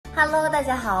Hello， 大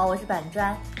家好，我是板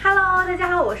砖。Hello， 大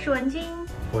家好，我是文君。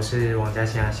我是王嘉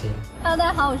欣阿欣。Hello，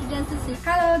 大家好，我是詹思琪。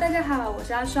Hello， 大家好，我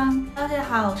是阿双。Hello， 大家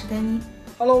好，我是丹妮。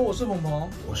Hello， 我是鹏鹏。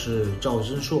我是赵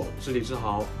真硕。我是李志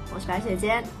豪。我是白雪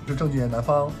坚。我是郑俊南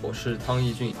方。我是汤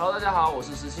义俊。Hello， 大家好，我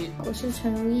是17。我是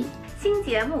陈如意。新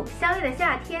节目《相遇的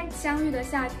夏天》，相遇的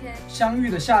夏天，相遇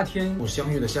的夏天，我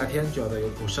相遇的夏天就要在优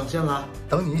酷上线啦！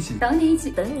等你一起，等你一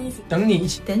起，等你一起，等你一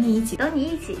起，等你一起，等你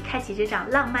一起开启这场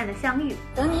浪漫的相遇，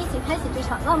等你一起开启这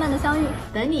场浪漫的相遇，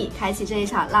等你开启这一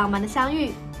场浪漫的相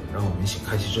遇，让我们一起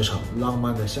开启这场浪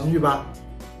漫的相遇吧！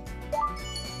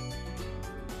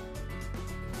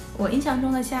我印象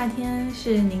中的夏天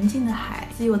是宁静的海、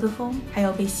自由的风，还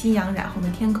有被夕阳染红的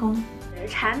天空，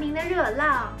蝉鸣的热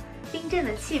浪、冰镇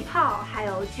的气泡，还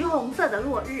有橘红色的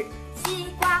落日。西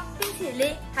瓜、冰淇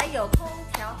淋，还有空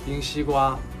调。冰西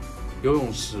瓜、游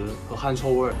泳池和汗臭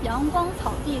味。阳光、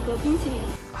草地和冰淇淋。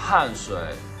汗水、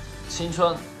青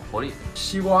春、活力。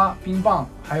西瓜、冰棒，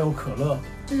还有可乐。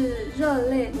是热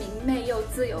烈、明媚又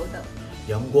自由的。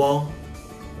阳光，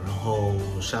然后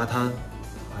沙滩，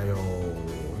还有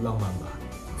浪漫吧。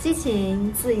激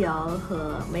情、自由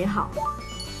和美好。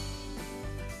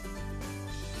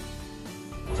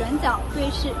转角、对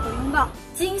视和拥抱。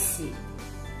惊喜、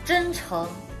真诚，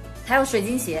还有水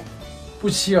晶鞋。不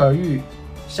期而遇、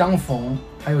相逢，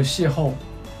还有邂逅。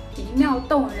奇妙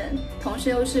动人，同时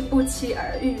又是不期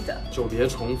而遇的。久别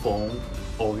重逢、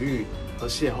偶遇和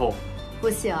邂逅。不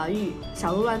期而遇、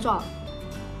小鹿乱撞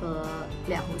和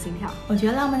脸红心跳。我觉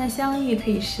得浪漫的相遇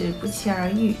可以是不期而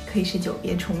遇，可以是久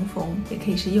别重逢，也可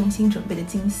以是用心准备的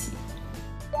惊喜。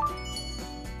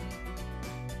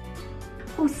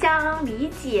互相理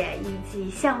解以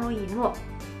及相濡以沫，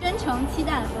真诚期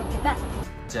待和陪伴，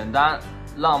简单、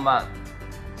浪漫、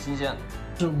新鲜，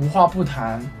是无话不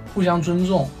谈，互相尊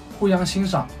重，互相欣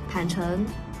赏，坦诚、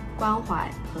关怀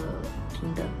和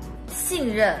平等，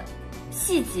信任、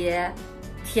细节、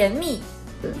甜蜜、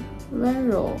温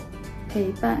柔、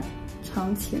陪伴、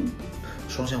长情，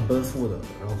双向奔赴的，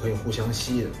然后可以互相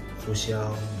吸引，互相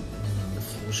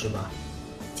扶持吧。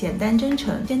简单真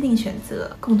诚，坚定选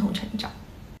择，共同成长。